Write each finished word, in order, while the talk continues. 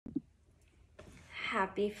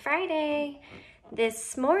Happy Friday.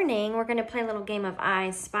 This morning, we're gonna play a little game of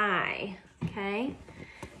I Spy, okay?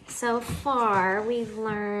 So far, we've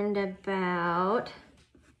learned about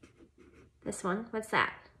this one. What's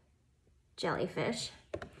that? Jellyfish.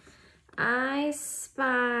 I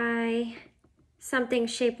spy something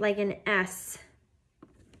shaped like an S.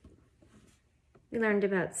 We learned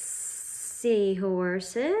about seahorses.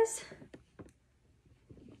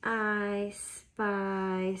 I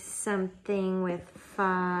spy something with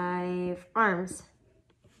 5 arms.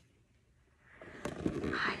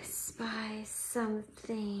 I spy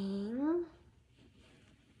something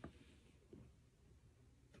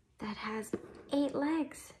that has 8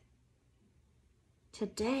 legs.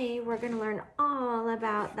 Today, we're going to learn all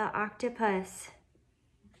about the octopus.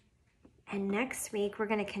 And next week, we're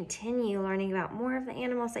going to continue learning about more of the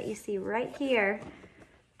animals that you see right here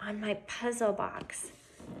on my puzzle box.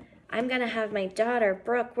 I'm going to have my daughter,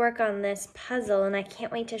 Brooke, work on this puzzle, and I can't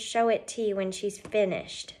wait to show it to you when she's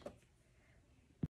finished.